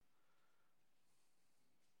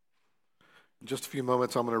In just a few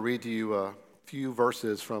moments, I'm going to read to you a few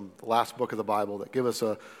verses from the last book of the Bible that give us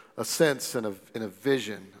a sense and a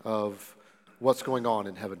vision of what's going on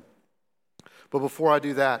in heaven. But before I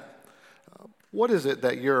do that, what is it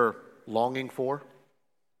that you're longing for?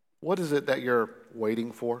 What is it that you're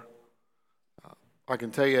waiting for? I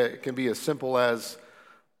can tell you it can be as simple as,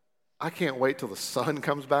 I can't wait till the sun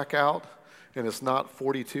comes back out and it's not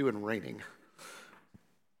 42 and raining.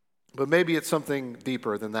 But maybe it's something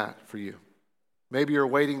deeper than that for you. Maybe you're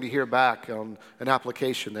waiting to hear back on an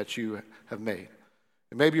application that you have made.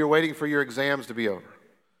 And maybe you're waiting for your exams to be over.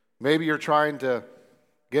 Maybe you're trying to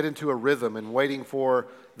get into a rhythm and waiting for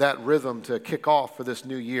that rhythm to kick off for this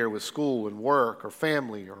new year with school and work or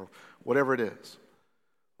family or whatever it is.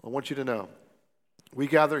 I want you to know, we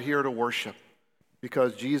gather here to worship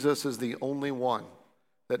because Jesus is the only one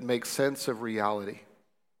that makes sense of reality.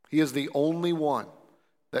 He is the only one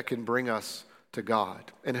that can bring us to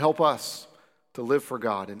God and help us to live for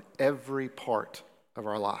God in every part of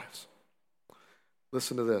our lives.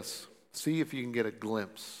 Listen to this. See if you can get a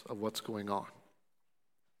glimpse of what's going on.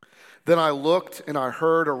 Then I looked and I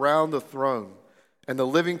heard around the throne and the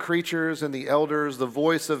living creatures and the elders the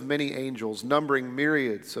voice of many angels, numbering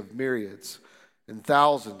myriads of myriads and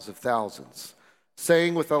thousands of thousands,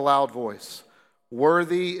 saying with a loud voice,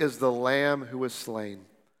 "Worthy is the Lamb who was slain,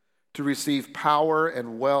 to receive power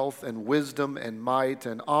and wealth and wisdom and might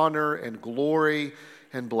and honor and glory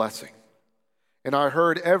and blessing." And I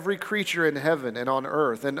heard every creature in heaven and on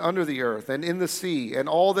earth and under the earth and in the sea and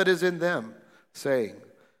all that is in them, saying,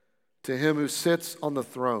 "To him who sits on the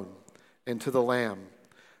throne and to the Lamb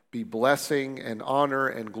be blessing and honor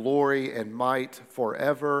and glory and might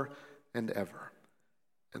forever and ever."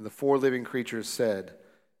 And the four living creatures said,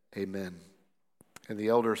 "Amen." And the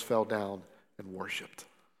elders fell down and worshiped.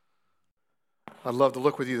 I'd love to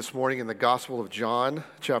look with you this morning in the Gospel of John,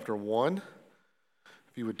 chapter 1.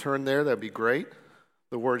 If you would turn there, that'd be great.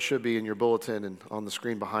 The word should be in your bulletin and on the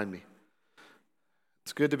screen behind me.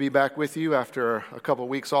 It's good to be back with you after a couple of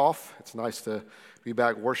weeks off. It's nice to be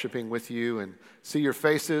back worshiping with you and see your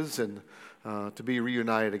faces and to be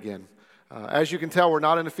reunited again. As you can tell, we're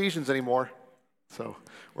not in Ephesians anymore. So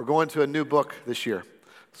we're going to a new book this year.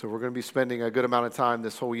 So we're going to be spending a good amount of time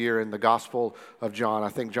this whole year in the Gospel of John. I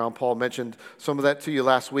think John Paul mentioned some of that to you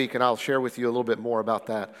last week, and I'll share with you a little bit more about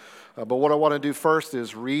that. But what I want to do first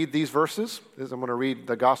is read these verses. I'm going to read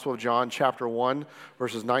the Gospel of John, chapter 1,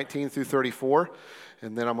 verses 19 through 34,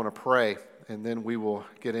 and then I'm going to pray, and then we will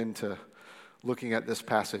get into looking at this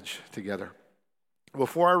passage together.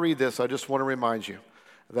 Before I read this, I just want to remind you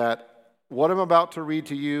that what I'm about to read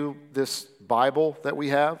to you, this Bible that we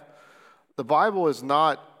have, the Bible is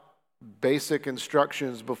not basic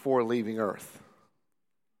instructions before leaving earth.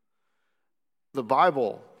 The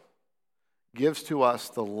Bible gives to us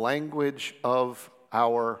the language of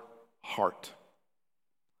our heart.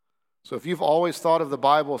 So if you've always thought of the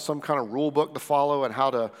Bible as some kind of rule book to follow and how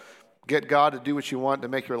to get God to do what you want to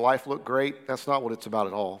make your life look great, that's not what it's about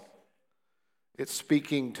at all. It's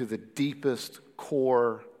speaking to the deepest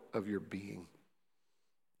core of your being,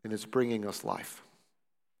 and it's bringing us life.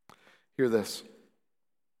 Hear this.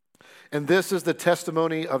 "And this is the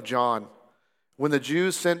testimony of John. When the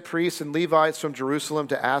Jews sent priests and Levites from Jerusalem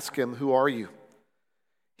to ask him, 'Who are you?'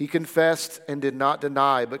 he confessed and did not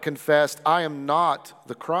deny, but confessed, 'I am not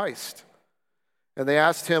the Christ.' And they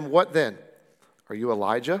asked him, 'What then? Are you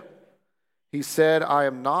Elijah?' He said, 'I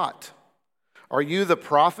am not.' 'Are you the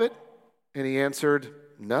prophet?' And he answered,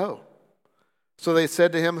 'No.' So they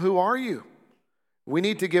said to him, 'Who are you? We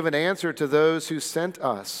need to give an answer to those who sent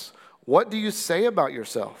us. What do you say about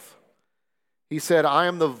yourself?' He said, 'I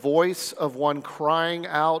am the voice of one crying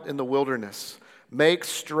out in the wilderness, make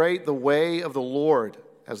straight the way of the Lord,'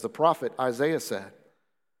 as the prophet Isaiah said."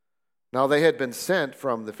 Now they had been sent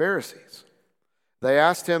from the Pharisees. They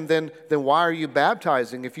asked him, then why are you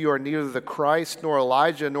baptizing if you are neither the Christ nor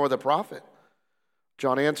Elijah nor the prophet?"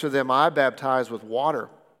 John answered them, "I baptize with water.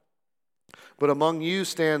 But among you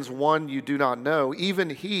stands one you do not know,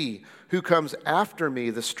 even he who comes after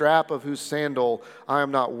me, the strap of whose sandal I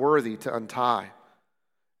am not worthy to untie."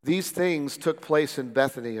 These things took place in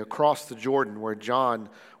Bethany, across the Jordan, where John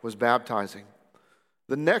was baptizing.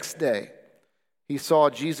 The next day, he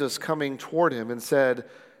saw Jesus coming toward him and said,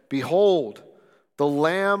 "Behold, the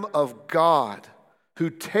Lamb of God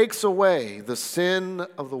who takes away the sin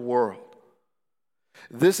of the world.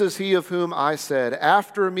 This is he of whom I said,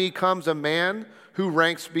 'After me comes a man who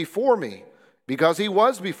ranks before me, because he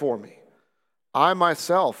was before me.' I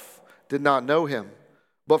myself did not know him,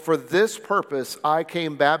 but for this purpose I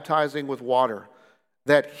came baptizing with water,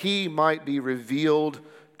 that he might be revealed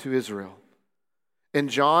to Israel." And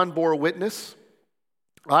John bore witness.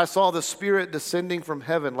 I saw the Spirit descending from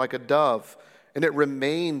heaven like a dove, and it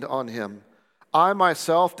remained on him. I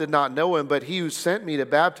myself did not know him, but he who sent me to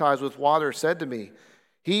baptize with water said to me,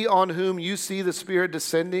 he on whom you see the Spirit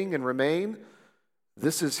descending and remain,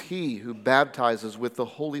 this is he who baptizes with the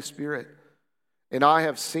Holy Spirit. And I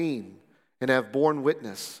have seen and have borne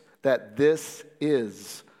witness that this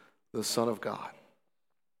is the Son of God.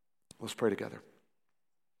 Let's pray together.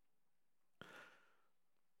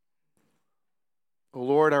 O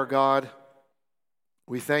Lord our God,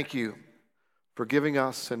 we thank you for giving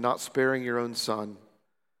us and not sparing your own Son,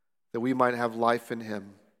 that we might have life in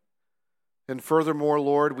him. And furthermore,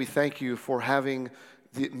 Lord, we thank you for having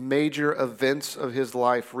the major events of his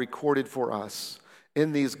life recorded for us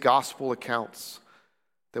in these gospel accounts,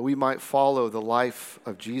 that we might follow the life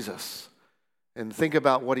of Jesus and think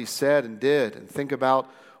about what he said and did, and think about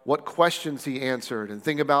what questions he answered, and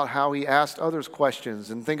think about how he asked others questions,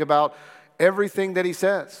 and think about everything that he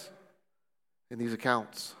says in these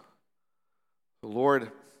accounts.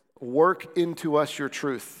 Lord, work into us your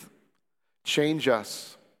truth. Change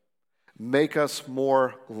us. Make us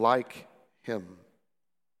more like him.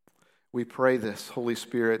 We pray this, Holy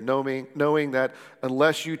Spirit, knowing that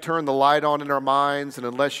unless you turn the light on in our minds, and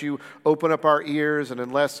unless you open up our ears, and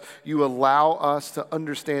unless you allow us to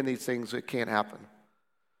understand these things, it can't happen.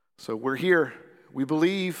 So we're here. We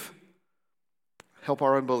believe. Help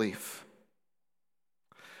our unbelief.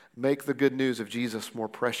 Make the good news of Jesus more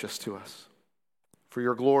precious to us. For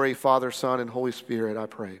your glory, Father, Son, and Holy Spirit, I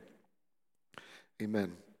pray.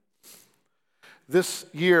 Amen. This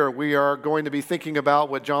year, we are going to be thinking about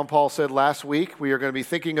what John Paul said last week. We are going to be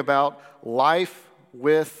thinking about life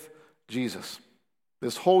with Jesus.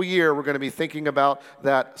 This whole year, we're going to be thinking about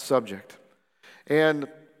that subject. And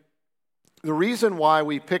the reason why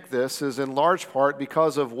we picked this is in large part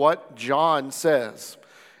because of what John says.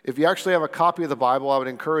 If you actually have a copy of the Bible, I would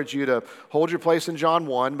encourage you to hold your place in John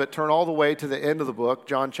 1, but turn all the way to the end of the book,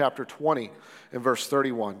 John chapter 20 and verse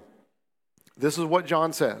 31. This is what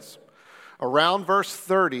John says. Around verse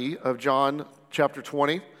 30 of John chapter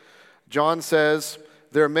 20, John says,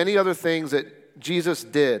 there are many other things that Jesus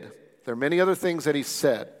did. There are many other things that he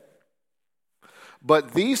said.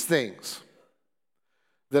 But these things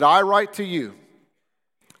that I write to you,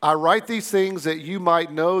 I write these things that you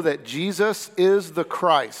might know that Jesus is the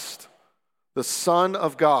Christ, the Son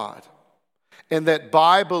of God, and that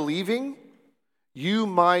by believing you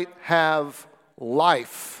might have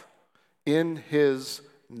life in his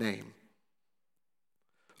name.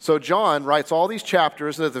 So John writes all these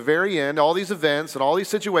chapters, and at the very end, all these events and all these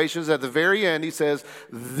situations, at the very end, he says,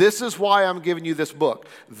 this is why I'm giving you this book.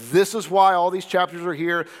 This is why all these chapters are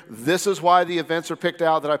here. This is why the events are picked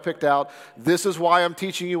out that I picked out. This is why I'm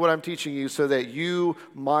teaching you what I'm teaching you, so that you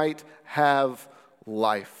might have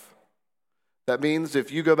life. That means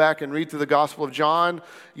if you go back and read through the Gospel of John,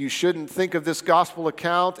 you shouldn't think of this gospel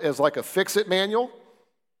account as like a fix-it manual.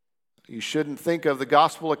 You shouldn't think of the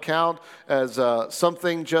gospel account as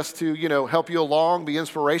something just to, help you along, be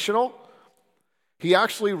inspirational. He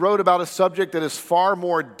actually wrote about a subject that is far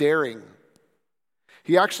more daring.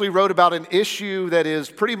 He actually wrote about an issue that is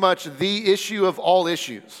pretty much the issue of all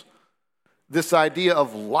issues. This idea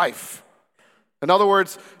of life. In other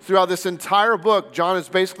words, throughout this entire book, John is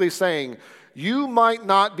basically saying, you might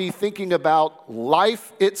not be thinking about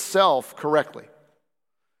life itself correctly.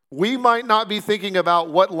 We might not be thinking about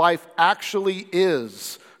what life actually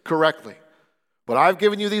is correctly. But I've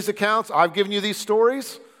given you these accounts, I've given you these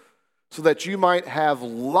stories, so that you might have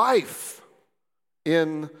life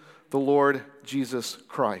in the Lord Jesus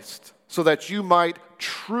Christ, so that you might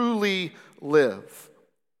truly live.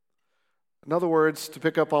 In other words, to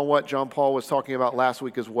pick up on what John Paul was talking about last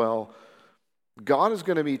week as well, God is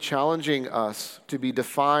going to be challenging us to be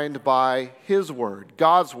defined by his word,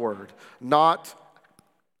 God's word, not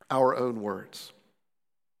our own words.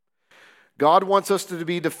 God wants us to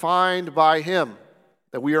be defined by him,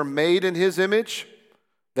 that we are made in his image,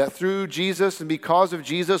 that through Jesus and because of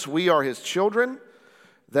Jesus we are his children,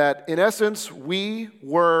 that in essence we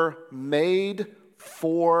were made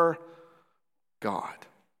for God.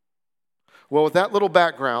 Well, with that little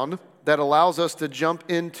background, that allows us to jump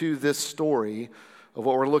into this story of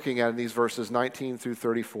what we're looking at in these verses 19 through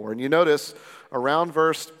 34. And you notice around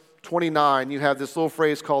verse 29, you have this little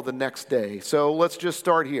phrase called the next day. So let's just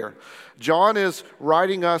start here. John is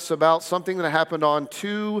writing us about something that happened on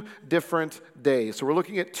 2 different days. So we're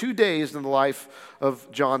looking at 2 days in the life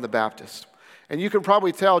of John the Baptist. And you can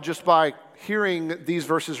probably tell just by hearing these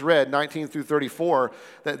verses read, 19 through 34,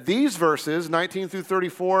 that these verses, 19 through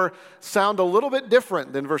 34, sound a little bit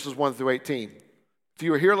different than verses 1 through 18. If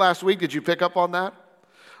you were here last week, did you pick up on that?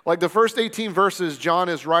 Like the first 18 verses, John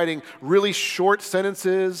is writing really short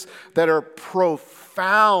sentences that are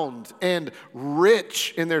profound and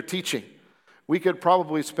rich in their teaching. We could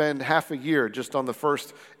probably spend half a year just on the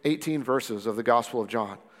first 18 verses of the Gospel of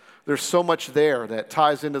John. There's so much there that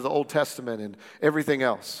ties into the Old Testament and everything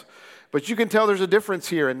else. But you can tell there's a difference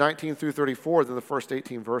here in 19 through 34 than the first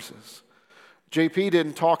 18 verses. JP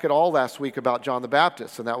didn't talk at all last week about John the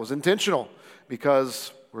Baptist, and that was intentional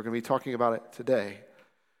because we're going to be talking about it today.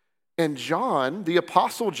 And John, the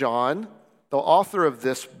Apostle John, the author of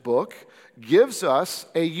this book, gives us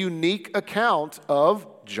a unique account of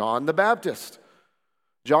John the Baptist.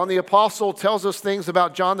 John the Apostle tells us things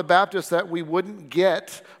about John the Baptist that we wouldn't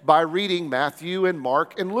get by reading Matthew and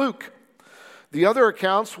Mark and Luke. The other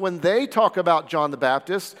accounts, when they talk about John the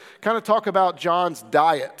Baptist, kind of talk about John's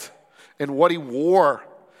diet and what he wore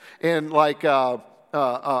and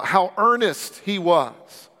how earnest he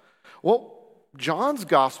was. Well, John's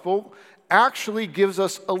gospel actually gives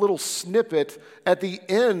us a little snippet at the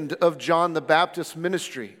end of John the Baptist's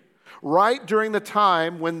ministry, right during the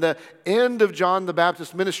time when the end of John the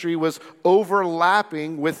Baptist's ministry was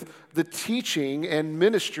overlapping with the teaching and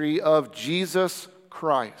ministry of Jesus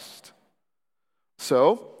Christ.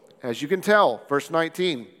 So, as you can tell, verse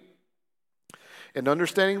 19, in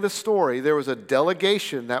understanding the story, there was a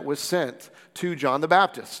delegation that was sent to John the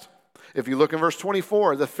Baptist. If you look in verse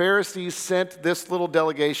 24, the Pharisees sent this little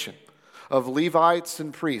delegation of Levites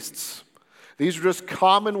and priests. These were just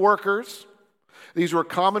common workers. These were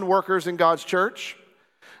common workers in God's church.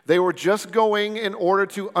 They were just going in order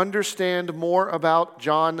to understand more about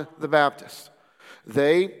John the Baptist.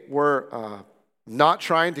 They were not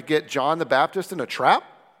trying to get John the Baptist in a trap.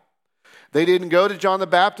 They didn't go to John the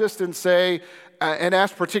Baptist and say and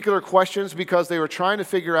ask particular questions because they were trying to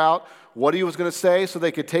figure out what he was going to say so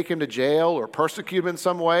they could take him to jail or persecute him in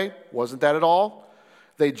some way. Wasn't that at all.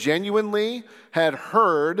 They genuinely had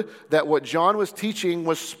heard that what John was teaching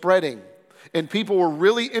was spreading, and people were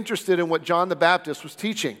really interested in what John the Baptist was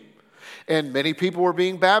teaching. And many people were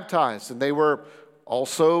being baptized, and they were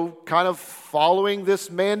also kind of following this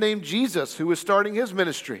man named Jesus who was starting his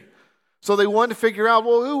ministry. So they wanted to figure out,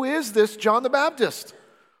 well, who is this John the Baptist?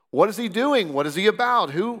 What is he doing? What is he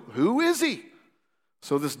about? Who is he?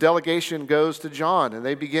 So this delegation goes to John, and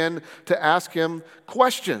they begin to ask him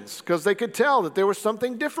questions because they could tell that there was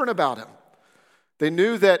something different about him. They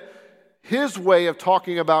knew that his way of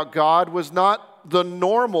talking about God was not the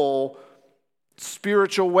normal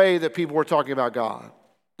spiritual way that people were talking about God.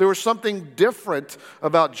 There was something different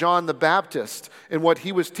about John the Baptist and what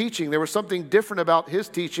he was teaching. There was something different about his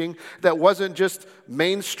teaching that wasn't just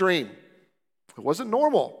mainstream. It wasn't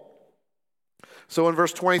normal. So in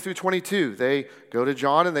verse 20 through 22, they go to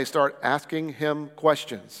John and they start asking him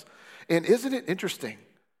questions. And isn't it interesting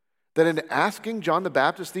that in asking John the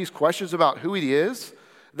Baptist these questions about who he is,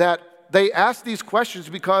 that they asked these questions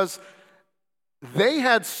because they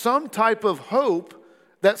had some type of hope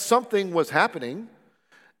that something was happening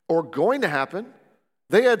or going to happen.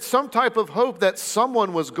 They had some type of hope that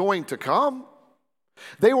someone was going to come.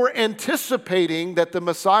 They were anticipating that the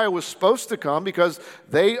Messiah was supposed to come because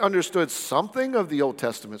they understood something of the Old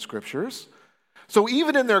Testament scriptures. So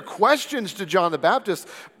even in their questions to John the Baptist,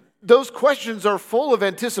 those questions are full of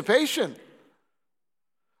anticipation.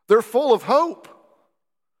 They're full of hope.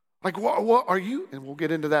 Like, what are you? And we'll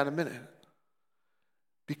get into that in a minute.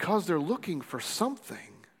 Because they're looking for something.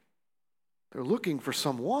 They're looking for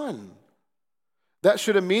someone. That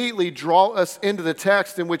should immediately draw us into the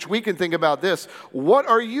text in which we can think about this. What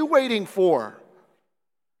are you waiting for?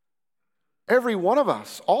 Every one of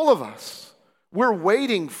us, all of us, we're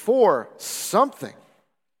waiting for something.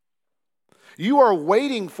 You are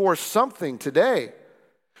waiting for something today.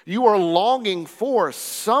 You are longing for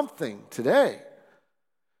something today.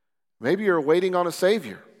 Maybe you're waiting on a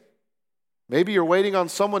Savior. Maybe you're waiting on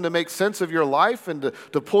someone to make sense of your life and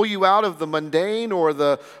to pull you out of the mundane or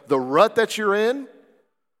the rut that you're in.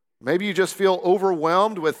 Maybe you just feel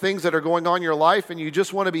overwhelmed with things that are going on in your life and you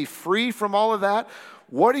just want to be free from all of that.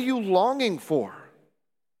 What are you longing for?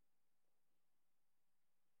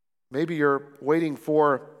 Maybe you're waiting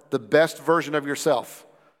for the best version of yourself.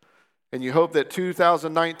 And you hope that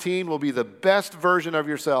 2019 will be the best version of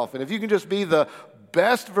yourself. And if you can just be the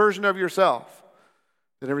best version of yourself,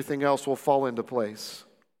 then everything else will fall into place.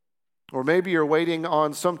 Or maybe you're waiting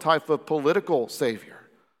on some type of political savior,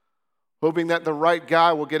 hoping that the right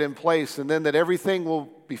guy will get in place and then that everything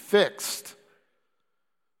will be fixed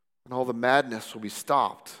and all the madness will be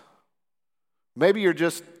stopped. Maybe you're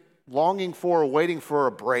just longing for or waiting for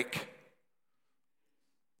a break.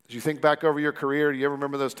 As you think back over your career, do you ever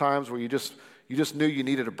remember those times where you just knew you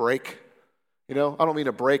needed a break? I don't mean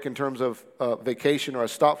a break in terms of vacation or a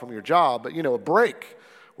stop from your job, but, a break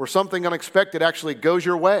where something unexpected actually goes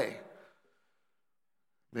your way.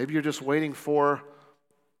 Maybe you're just waiting for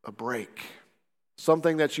a break,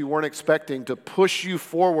 something that you weren't expecting to push you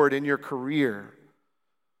forward in your career.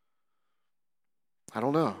 I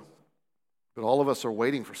don't know, but all of us are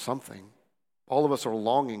waiting for something. All of us are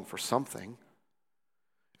longing for something.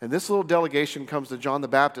 And this little delegation comes to John the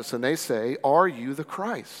Baptist and they say, "Are you the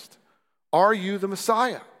Christ? Are you the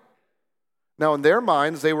Messiah?" Now, in their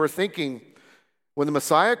minds, they were thinking, when the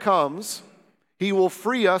Messiah comes, he will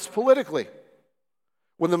free us politically.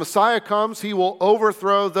 When the Messiah comes, he will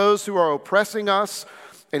overthrow those who are oppressing us,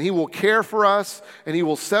 and he will care for us, and he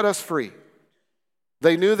will set us free.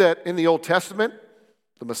 They knew that in the Old Testament,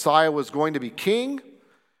 the Messiah was going to be king,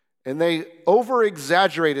 and they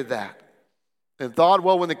over-exaggerated that and thought,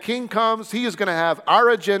 well, when the king comes, he is going to have our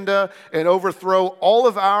agenda and overthrow all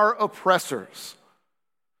of our oppressors.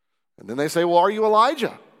 And then they say, well, are you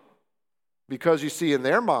Elijah? Because you see, in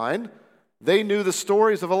their mind, they knew the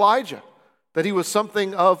stories of Elijah, that he was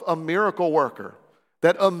something of a miracle worker,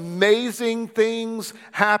 that amazing things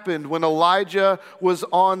happened when Elijah was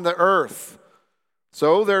on the earth.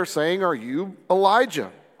 So they're saying, are you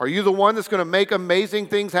Elijah? Are you the one that's going to make amazing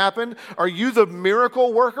things happen? Are you the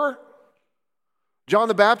miracle worker? John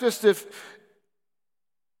the Baptist, if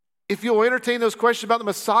you'll entertain those questions about the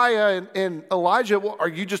Messiah and Elijah, well, are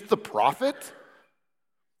you just the prophet?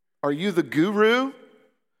 Are you the guru?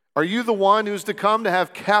 Are you the one who's to come to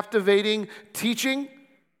have captivating teaching?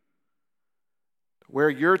 Where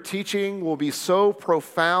your teaching will be so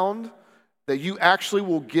profound that you actually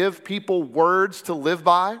will give people words to live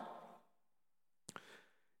by?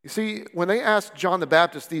 You see, when they ask John the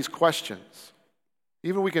Baptist these questions,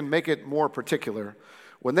 even we can make it more particular.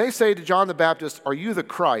 When they say to John the Baptist, "Are you the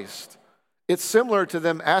Christ?" it's similar to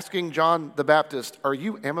them asking John the Baptist, "Are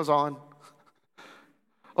you Amazon?"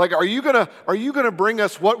 Like, are you gonna bring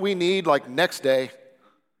us what we need like next day?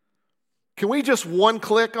 Can we just one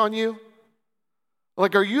click on you?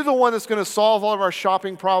 Like, are you the one that's going to solve all of our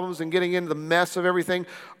shopping problems and getting into the mess of everything?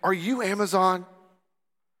 Are you Amazon?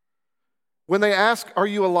 When they ask, "Are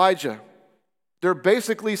you Elijah?" they're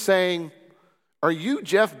basically saying, "Are you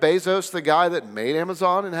Jeff Bezos, the guy that made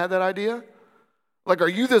Amazon and had that idea? Like, are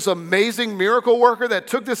you this amazing miracle worker that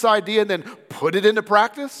took this idea and then put it into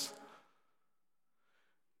practice?"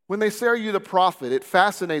 When they say, "Are you the prophet?" it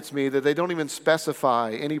fascinates me that they don't even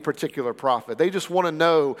specify any particular prophet. They just want to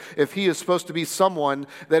know if he is supposed to be someone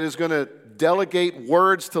that is going to delegate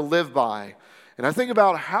words to live by. And I think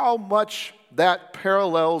about how much that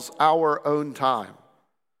parallels our own time.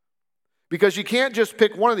 Because you can't just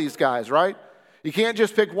pick one of these guys, right? You can't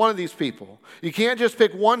just pick one of these people. You can't just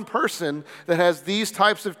pick one person that has these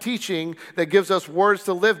types of teaching that gives us words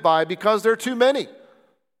to live by, because there are too many.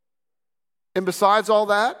 And besides all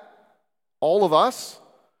that, all of us,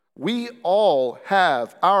 we all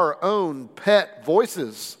have our own pet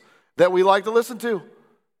voices that we like to listen to.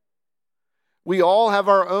 We all have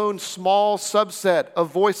our own small subset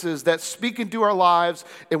of voices that speak into our lives,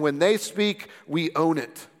 and when they speak, we own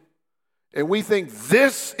it. And we think,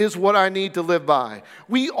 this is what I need to live by.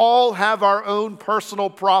 We all have our own personal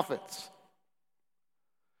prophets.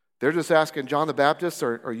 They're just asking John the Baptist,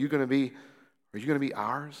 are you going to be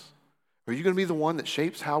ours? Are you going to be the one that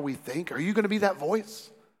shapes how we think? Are you going to be that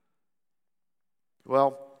voice?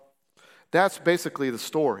 Well, that's basically the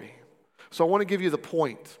story. So I want to give you the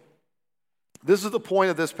point. This is the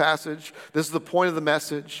point of this passage. This is the point of the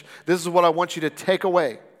message. This is what I want you to take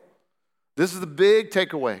away. This is the big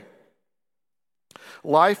takeaway.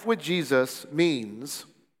 Life with Jesus means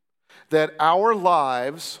that our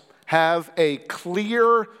lives have a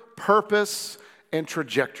clear purpose and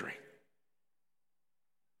trajectory.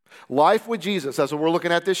 Life with Jesus, that's what we're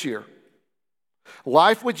looking at this year.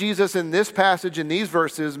 Life with Jesus in this passage, in these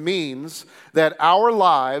verses, means that our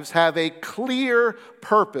lives have a clear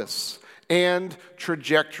purpose and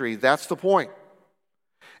trajectory. That's the point.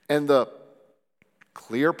 And the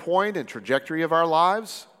clear point and trajectory of our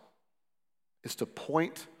lives is to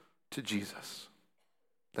point to Jesus.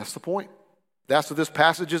 That's the point. That's what this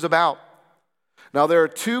passage is about. Now, there are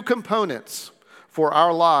two components for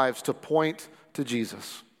our lives to point to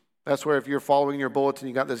Jesus. That's where, if you're following your bulletin,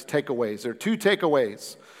 you got those takeaways. There are two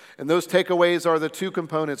takeaways. And those takeaways are the two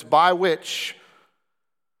components by which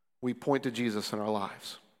we point to Jesus in our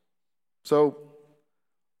lives. So,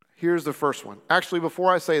 here's the first one. Actually,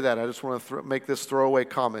 before I say that, I just want to make this throwaway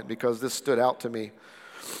comment because this stood out to me.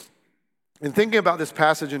 In thinking about this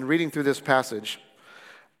passage and reading through this passage,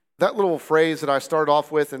 that little phrase that I started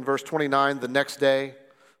off with in verse 29, the next day,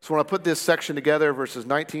 So when I put this section together, verses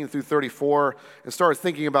 19 through 34, and started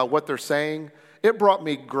thinking about what they're saying, it brought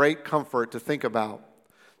me great comfort to think about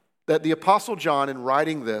that the Apostle John, in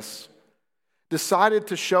writing this, decided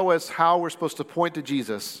to show us how we're supposed to point to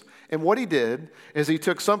Jesus. And what he did is he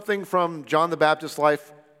took something from John the Baptist's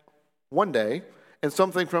life one day and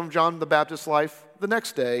something from John the Baptist's life the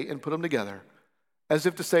next day and put them together. As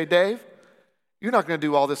if to say, Dave, you're not going to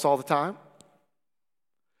do all this all the time.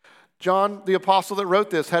 John, the apostle that wrote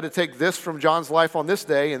this, had to take this from John's life on this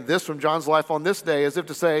day and this from John's life on this day, as if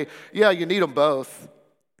to say, yeah, you need them both.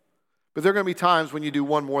 But there are going to be times when you do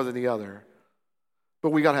one more than the other. But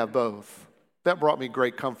we got to have both. That brought me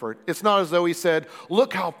great comfort. It's not as though he said,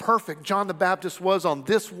 look how perfect John the Baptist was on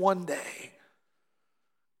this one day.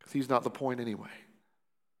 Because he's not the point anyway.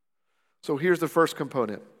 So here's the first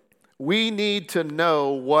component. We need to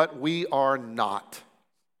know what we are not.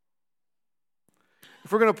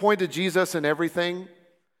 If we're going to point to Jesus in everything,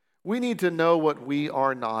 we need to know what we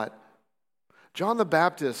are not. John the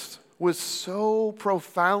Baptist was so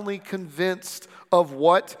profoundly convinced of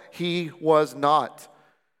what he was not.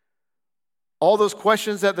 All those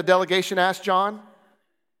questions that the delegation asked John,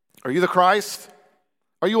 are you the Christ?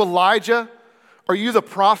 Are you Elijah? Are you the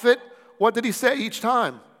prophet? What did he say each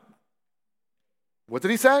time? What did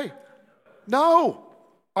he say? No,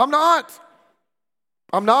 I'm not.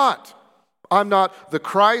 I'm not. I'm not the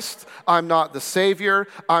Christ. I'm not the Savior.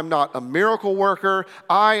 I'm not a miracle worker.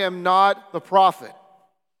 I am not the prophet.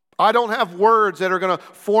 I don't have words that are going to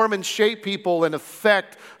form and shape people and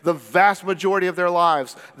affect the vast majority of their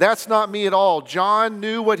lives. That's not me at all. John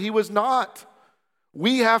knew what he was not.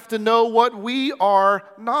 We have to know what we are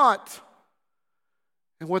not.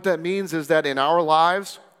 And what that means is that in our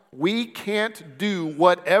lives, we can't do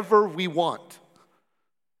whatever we want.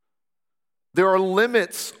 There are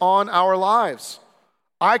limits on our lives.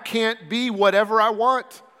 I can't be whatever I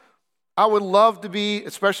want. I would love to be,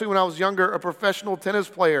 especially when I was younger, a professional tennis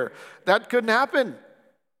player. That couldn't happen.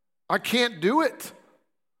 I can't do it.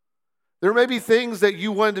 There may be things that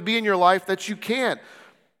you wanted to be in your life that you can't.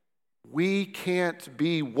 We can't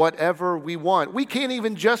be whatever we want. We can't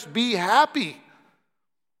even just be happy.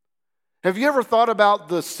 Have you ever thought about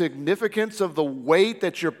the significance of the weight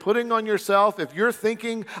that you're putting on yourself if you're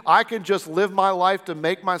thinking, I can just live my life to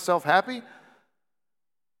make myself happy?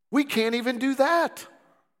 We can't even do that.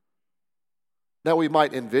 Now, we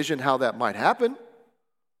might envision how that might happen,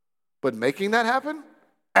 but making that happen?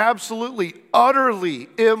 Absolutely, utterly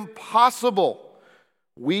impossible.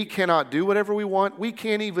 We cannot do whatever we want. We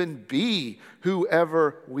can't even be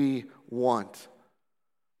whoever we want.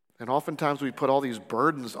 And oftentimes we put all these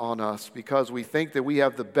burdens on us because we think that we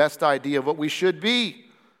have the best idea of what we should be.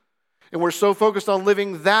 And we're so focused on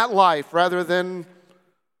living that life rather than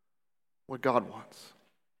what God wants.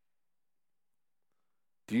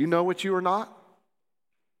 Do you know what you are not?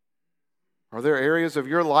 Are there areas of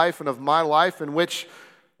your life and of my life in which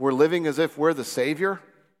we're living as if we're the Savior?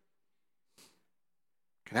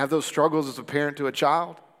 Can have those struggles as a parent to a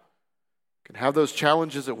child. Can have those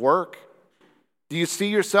challenges at work. Do you see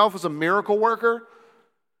yourself as a miracle worker?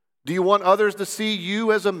 Do you want others to see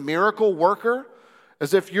you as a miracle worker?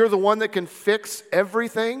 As if you're the one that can fix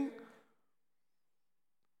everything?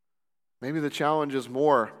 Maybe the challenge is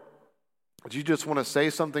more that you just want to say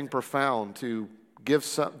something profound to give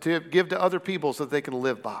to other people so that they can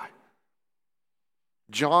live by.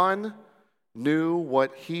 John knew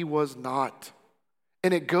what he was not.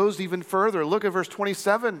 And it goes even further. Look at verse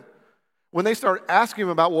 27. When they start asking him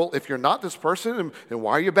about, well, if you're not this person, and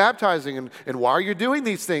why are you baptizing, and why are you doing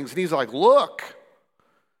these things? And he's like, look,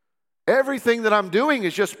 everything that I'm doing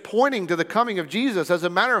is just pointing to the coming of Jesus. As a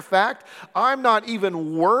matter of fact, I'm not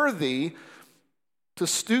even worthy to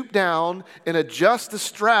stoop down and adjust the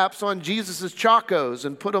straps on Jesus' chacos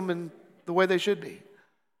and put them in the way they should be.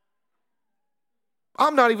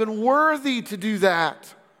 I'm not even worthy to do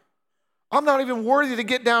that. I'm not even worthy to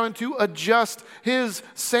get down and to adjust his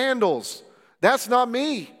sandals. That's not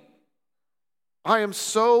me. I am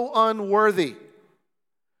so unworthy.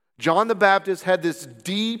 John the Baptist had this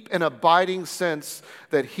deep and abiding sense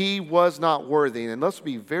that he was not worthy. And let's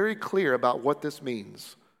be very clear about what this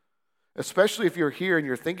means. Especially if you're here and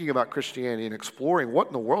you're thinking about Christianity and exploring what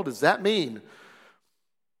in the world does that mean?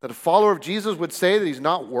 That a follower of Jesus would say that he's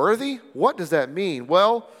not worthy? What does that mean?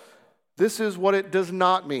 Well, this is what it does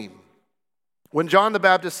not mean. When John the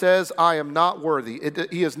Baptist says, I am not worthy,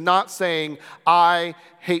 he is not saying, I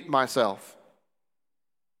hate myself.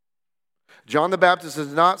 John the Baptist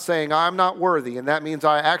is not saying, I'm not worthy, and that means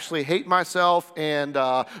I actually hate myself and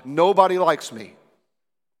nobody likes me.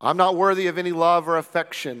 I'm not worthy of any love or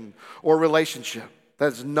affection or relationship.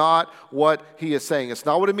 That's not what he is saying. It's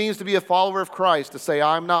not what it means to be a follower of Christ, to say,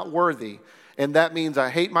 I'm not worthy, and that means I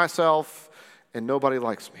hate myself and nobody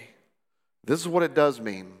likes me. This is what it does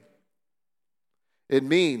mean. It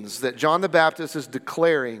means that John the Baptist is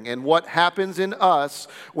declaring, and what happens in us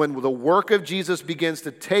when the work of Jesus begins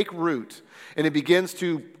to take root and it begins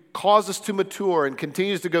to cause us to mature and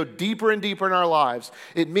continues to go deeper and deeper in our lives,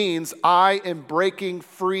 it means I am breaking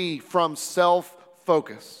free from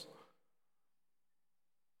self-focus.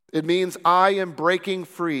 It means I am breaking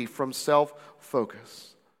free from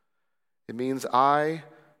self-focus. It means I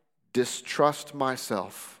distrust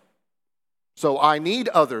myself. So I need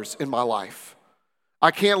others in my life.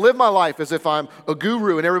 I can't live my life as if I'm a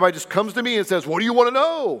guru and everybody just comes to me and says, what do you want to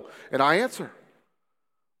know? And I answer.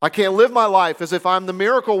 I can't live my life as if I'm the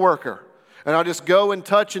miracle worker and I just go and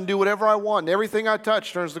touch and do whatever I want. And everything I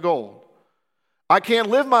touch turns to gold. I can't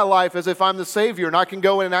live my life as if I'm the Savior and I can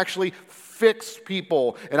go in and actually fix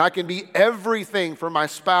people and I can be everything for my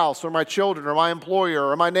spouse or my children or my employer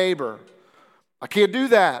or my neighbor. I can't do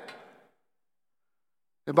that.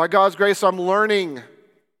 And by God's grace, I'm learning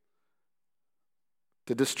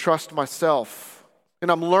to distrust myself.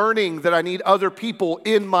 And I'm learning that I need other people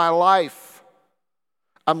in my life.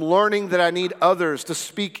 I'm learning that I need others to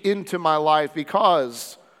speak into my life,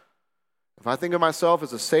 because if I think of myself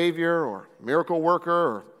as a savior or miracle worker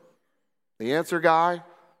or the answer guy,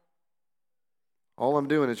 all I'm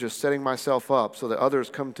doing is just setting myself up so that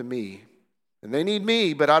others come to me. And they need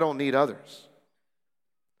me, but I don't need others.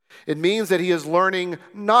 It means that he is learning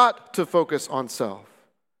not to focus on self.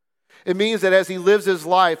 It means that as he lives his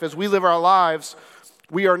life, as we live our lives,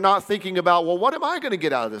 we are not thinking about, well, what am I going to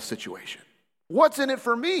get out of this situation? What's in it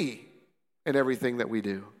for me in everything that we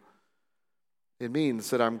do? It means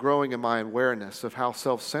that I'm growing in my awareness of how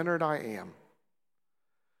self-centered I am,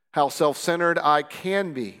 how self-centered I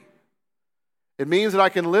can be. It means that I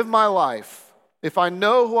can live my life if I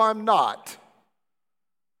know who I'm not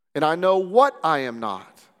and I know what I am not.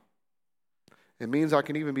 It means I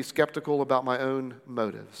can even be skeptical about my own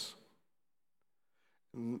motives.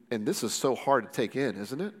 And this is so hard to take in,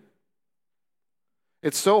 isn't it?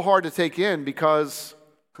 It's so hard to take in because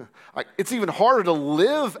it's even harder to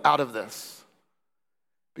live out of this.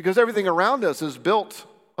 Because everything around us is built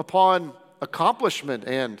upon accomplishment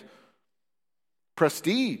and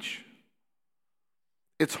prestige.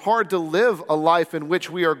 It's hard to live a life in which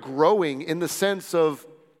we are growing in the sense of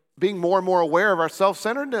being more and more aware of our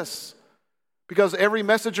self-centeredness. Because every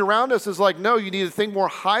message around us is like, no, you need to think more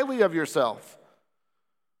highly of yourself.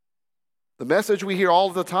 The message we hear all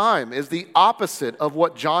the time is the opposite of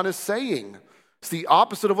what John is saying. It's the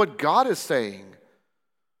opposite of what God is saying.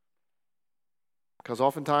 Because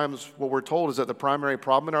oftentimes what we're told is that the primary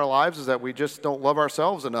problem in our lives is that we just don't love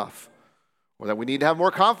ourselves enough, or that we need to have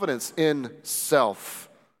more confidence in self.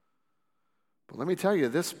 But let me tell you,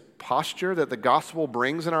 this posture that the gospel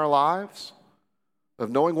brings in our lives, of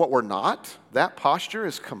knowing what we're not, that posture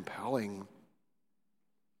is compelling.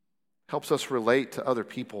 Helps us relate to other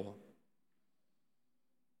people.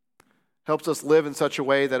 Helps us live in such a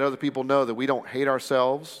way that other people know that we don't hate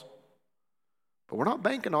ourselves, but we're not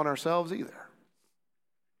banking on ourselves either.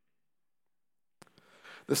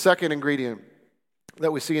 The second ingredient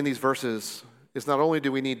that we see in these verses is not only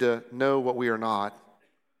do we need to know what we are not,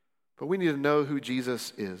 but we need to know who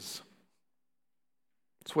Jesus is.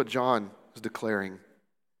 That's what John is declaring.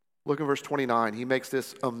 Look at verse 29. He makes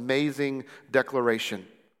this amazing declaration.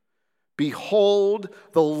 Behold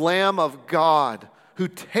the Lamb of God who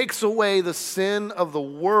takes away the sin of the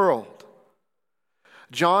world.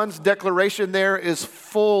 John's declaration there is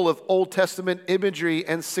full of Old Testament imagery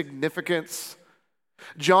and significance.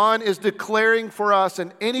 John is declaring for us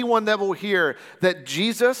and anyone that will hear that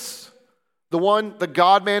Jesus, the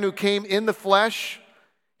God-man who came in the flesh,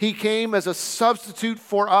 he came as a substitute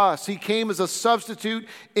for us. He came as a substitute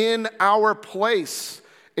in our place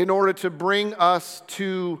in order to bring us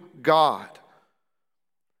to God.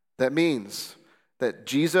 That means that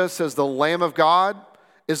Jesus, as the Lamb of God,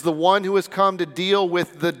 is the one who has come to deal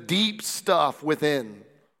with the deep stuff within.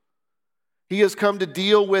 He has come to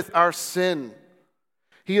deal with our sin.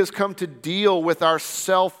 He has come to deal with our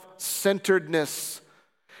self-centeredness.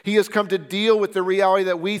 He has come to deal with the reality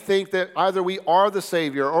that we think that either we are the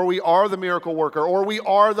Savior or we are the miracle worker or we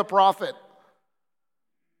are the prophet.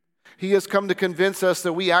 He has come to convince us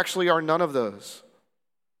that we actually are none of those.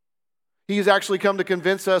 He has actually come to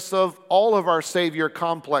convince us of all of our Savior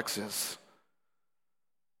complexes.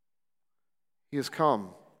 He has come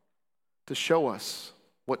to show us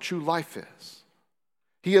what true life is.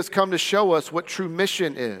 He has come to show us what true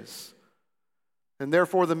mission is. and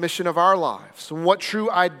therefore the mission of our lives, and what true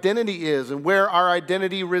identity is, and where our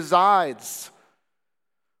identity resides.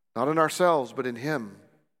 Not in ourselves, but in Him.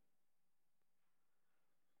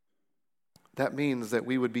 That means that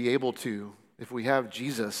we would be able to, if we have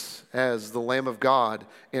Jesus as the Lamb of God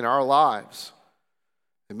in our lives,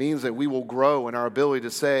 it means that we will grow in our ability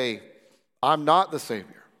to say, I'm not the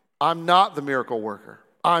Savior. I'm not the miracle worker.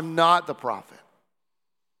 I'm not the prophet.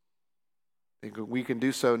 We can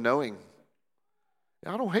do so knowing,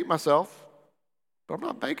 I don't hate myself, but I'm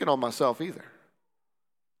not banking on myself either.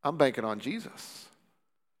 I'm banking on Jesus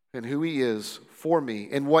and who He is for me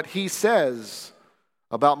and what He says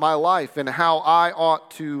about my life and how I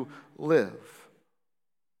ought to live.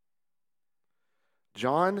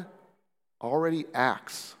 John already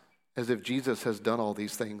acts as if Jesus has done all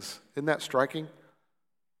these things. Isn't that striking?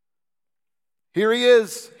 Here he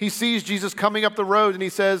is. He sees Jesus coming up the road and he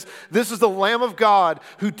says, this is the Lamb of God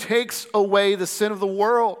who takes away the sin of the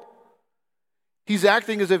world. He's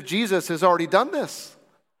acting as if Jesus has already done this.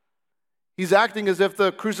 He's acting as if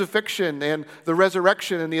the crucifixion and the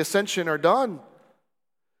resurrection and the ascension are done.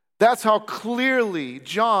 That's how clearly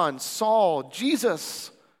John saw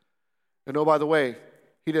Jesus. And oh, by the way,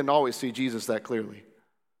 he didn't always see Jesus that clearly.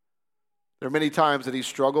 There are many times that he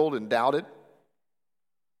struggled and doubted,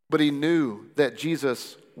 but he knew that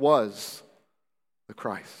Jesus was the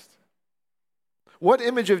Christ. What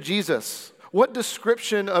image of Jesus, what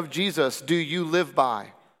description of Jesus do you live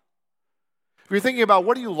by? If you're thinking about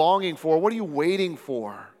what are you longing for, what are you waiting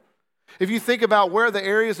for? If you think about where are the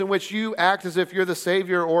areas in which you act as if you're the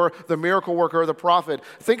Savior or the miracle worker or the prophet,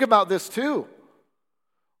 think about this too.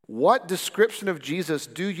 What description of Jesus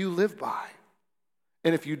do you live by?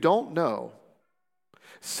 And if you don't know,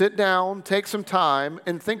 sit down, take some time,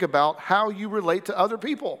 and think about how you relate to other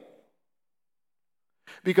people.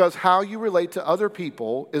 Because how you relate to other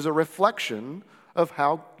people is a reflection of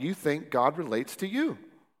how you think God relates to you.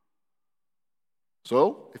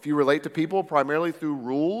 So, if you relate to people primarily through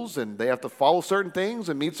rules and they have to follow certain things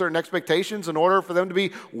and meet certain expectations in order for them to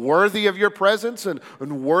be worthy of your presence and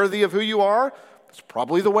worthy of who you are, it's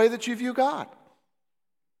probably the way that you view God.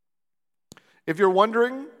 If you're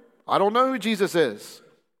wondering, I don't know who Jesus is.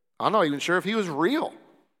 I'm not even sure if He was real.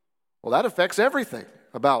 Well, that affects everything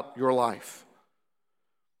about your life.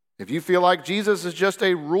 If you feel like Jesus is just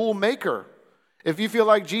a rule maker, if you feel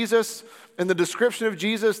like Jesus and the description of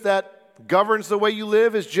Jesus that governs the way you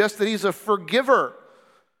live is just that He's a forgiver,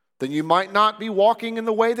 then you might not be walking in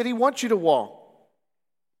the way that He wants you to walk.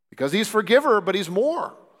 Because He's forgiver, but He's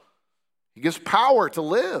more. He gives power to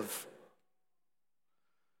live.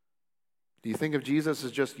 Do you think of Jesus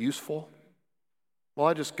as just useful? Well,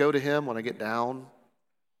 I just go to Him when I get down.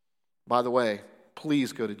 By the way,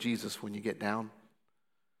 please go to Jesus when you get down.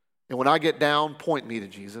 And when I get down, point me to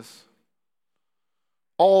Jesus.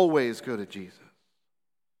 Always go to Jesus.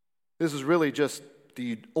 This is really just, do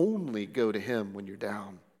you only go to Him when you're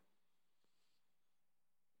down?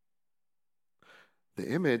 The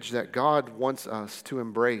image that God wants us to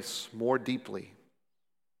embrace more deeply,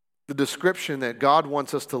 the description that God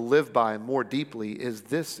wants us to live by more deeply is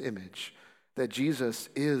this image, that Jesus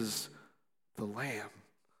is the Lamb.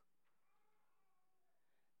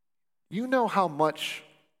 You know how much,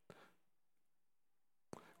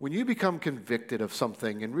 when you become convicted of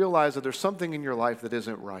something and realize that there's something in your life that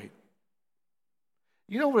isn't right,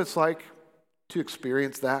 you know what it's like to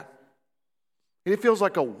experience that? It feels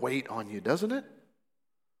like a weight on you, doesn't it?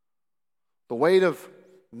 The weight of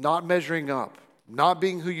not measuring up, not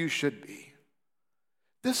being who you should be.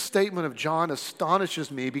 This statement of John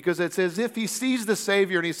astonishes me because it's as if he sees the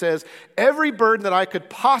Savior and he says, every burden that I could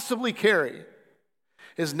possibly carry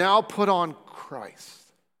is now put on Christ.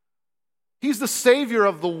 He's the Savior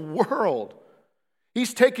of the world.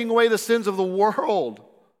 He's taking away the sins of the world.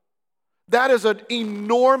 That is an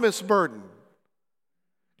enormous burden.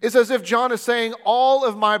 It's as if John is saying, all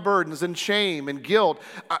of my burdens and shame and guilt,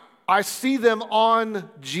 I see them on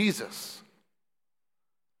Jesus.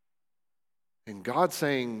 And God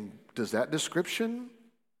saying, does that description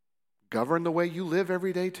govern the way you live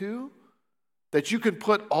every day too? That you can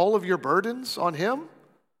put all of your burdens on Him?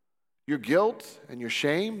 Your guilt and your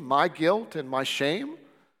shame, my guilt and my shame?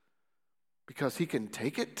 Because He can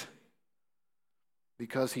take it?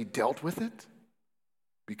 Because He dealt with it?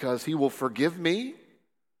 Because He will forgive me?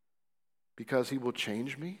 Because He will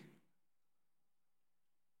change me?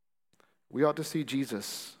 We ought to see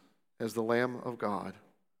Jesus as the Lamb of God.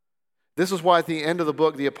 This is why at the end of the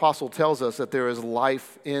book, the apostle tells us that there is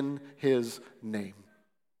life in His name.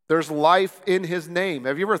 There's life in His name.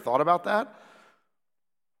 Have you ever thought about that?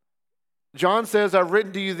 John says, I've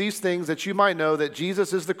written to you these things that you might know that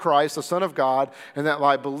Jesus is the Christ, the Son of God, and that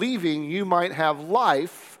by believing you might have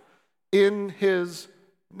life in his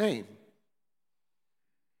name.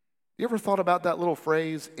 You ever thought about that little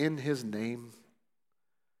phrase, in his name?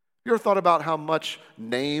 You ever thought about how much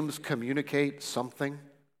names communicate something?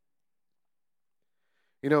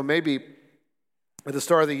 You know, maybe at the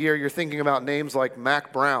start of the year, you're thinking about names like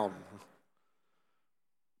Mac Brown,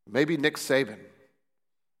 maybe Nick Saban.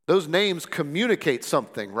 Those names communicate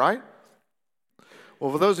something, right?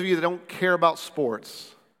 Well, for those of you that don't care about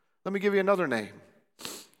sports, let me give you another name.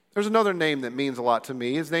 There's another name that means a lot to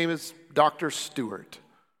me. His name is Dr. Stewart.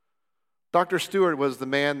 Dr. Stewart was the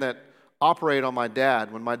man that operated on my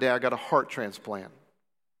dad when my dad got a heart transplant.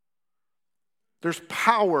 There's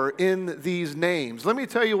power in these names. Let me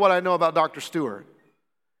tell you what I know about Dr. Stewart.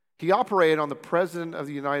 He operated on the President of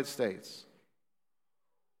the United States.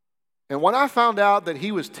 And when I found out that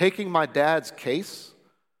he was taking my dad's case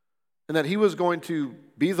and that he was going to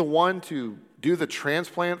be the one to do the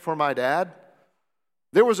transplant for my dad,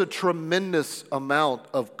 there was a tremendous amount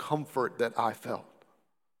of comfort that I felt.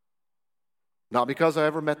 Not because I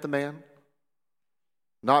ever met the man,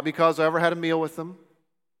 not because I ever had a meal with him,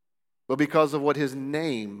 but because of what his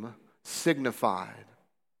name signified.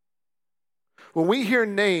 When we hear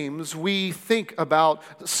names, we think about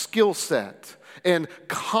skill set and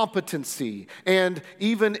competency and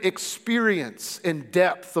even experience and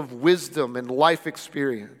depth of wisdom and life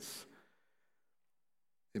experience.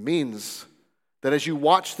 It means that as you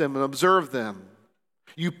watch them and observe them,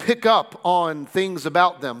 you pick up on things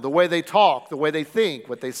about them, the way they talk, the way they think,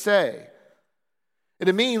 what they say. And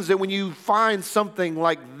it means that when you find something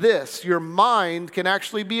like this, your mind can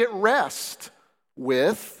actually be at rest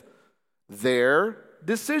with their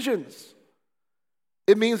decisions.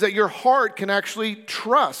 It means that your heart can actually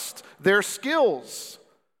trust their skills.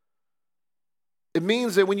 It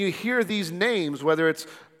means that when you hear these names, whether it's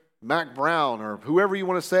Mac Brown or whoever you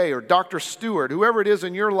want to say, or Dr. Stewart, whoever it is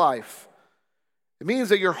in your life, it means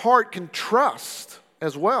that your heart can trust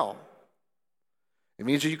as well. It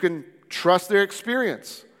means that you can trust their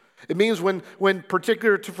experience. It means when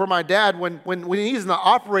particular for my dad, when he's in the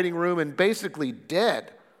operating room and basically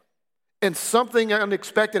dead, and something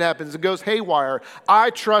unexpected happens, it goes haywire,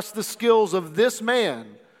 I trust the skills of this man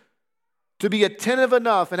to be attentive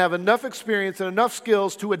enough and have enough experience and enough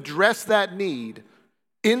skills to address that need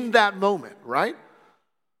in that moment, right?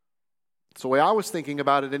 That's the way I was thinking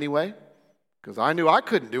about it anyway, because I knew I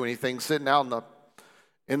couldn't do anything sitting out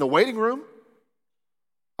in the waiting room.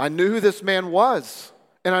 I knew who this man was,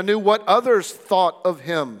 and I knew what others thought of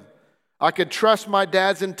him. I could trust my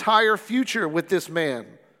dad's entire future with this man.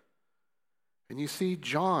 And you see,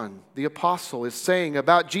 John, the apostle, is saying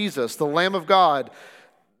about Jesus, the Lamb of God,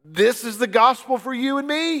 this is the gospel for you and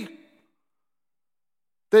me.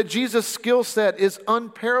 That Jesus' skill set is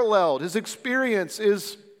unparalleled. His experience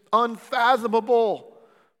is unfathomable.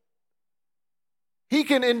 He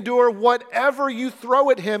can endure whatever you throw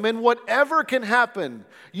at him, and whatever can happen,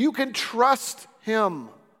 you can trust him.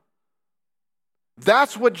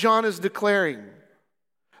 That's what John is declaring.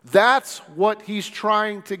 That's what he's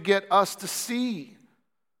trying to get us to see.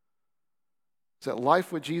 Is that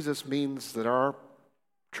life with Jesus means that our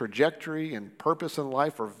trajectory and purpose in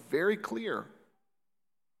life are very clear.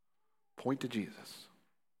 Point to Jesus.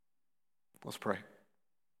 Let's pray.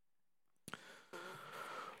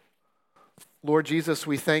 Lord Jesus,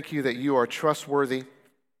 we thank you that you are trustworthy.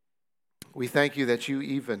 We thank you that you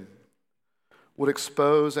even would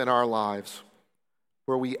expose in our lives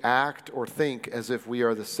where we act or think as if we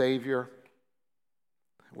are the Savior,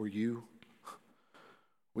 or you.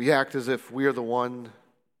 We act as if we are the one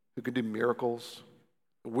who can do miracles.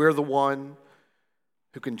 We're the one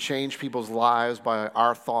who can change people's lives by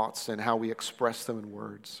our thoughts and how we express them in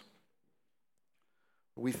words.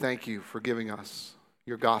 We thank you for giving us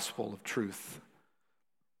your gospel of truth,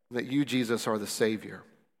 that you, Jesus, are the Savior,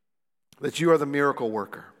 that you are the miracle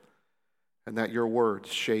worker, and that your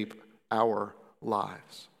words shape our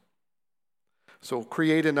lives. So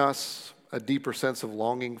create in us a deeper sense of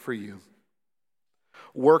longing for you.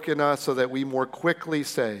 Work in us so that we more quickly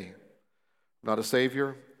say, I'm not a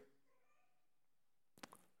Savior,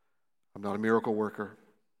 I'm not a miracle worker,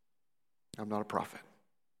 I'm not a prophet.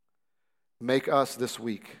 Make us this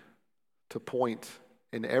week to point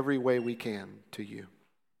in every way we can to you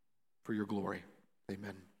for your glory.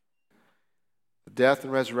 Amen. The death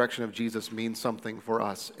and resurrection of Jesus means something for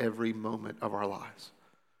us every moment of our lives.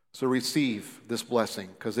 So receive this blessing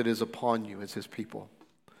because it is upon you as his people.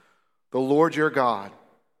 The Lord your God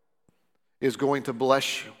is going to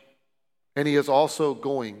bless you, and he is also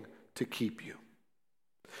going to keep you.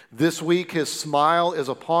 This week, his smile is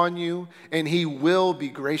upon you, and he will be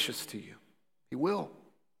gracious to you. He will.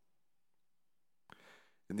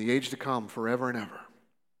 In the age to come, forever and ever,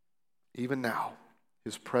 even now,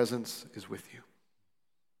 his presence is with you,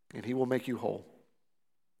 and he will make you whole.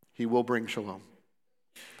 He will bring shalom,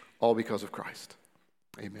 all because of Christ.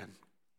 Amen.